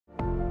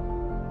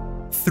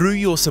Through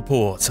your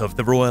support of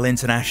the Royal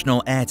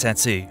International Air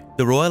Tattoo,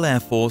 the Royal Air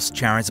Force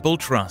Charitable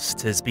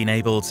Trust has been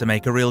able to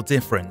make a real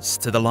difference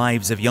to the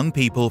lives of young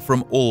people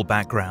from all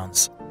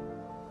backgrounds.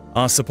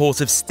 Our support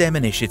of STEM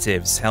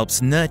initiatives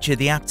helps nurture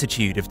the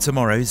aptitude of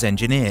tomorrow's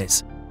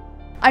engineers.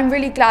 I'm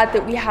really glad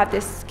that we have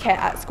this kit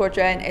at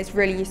Squadron. It's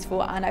really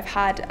useful and I've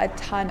had a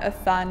ton of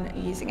fun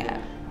using it.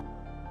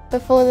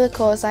 Before the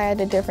course I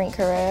had a different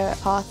career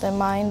path in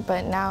mind,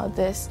 but now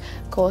this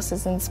course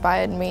has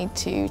inspired me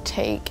to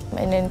take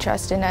an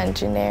interest in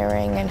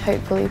engineering and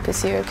hopefully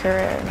pursue a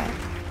career in it.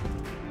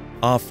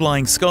 Our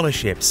flying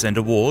scholarships and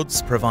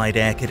awards provide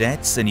air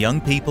cadets and young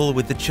people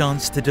with the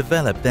chance to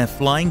develop their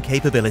flying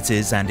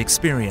capabilities and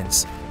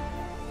experience.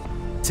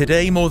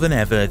 Today more than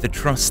ever, the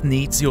Trust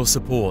needs your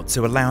support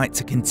to allow it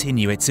to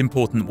continue its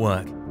important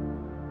work.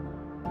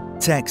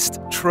 Text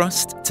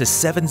TRUST to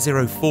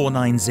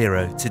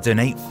 70490 to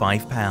donate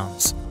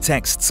 £5.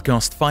 Texts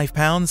cost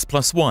 £5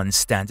 plus one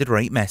standard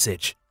rate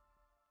message.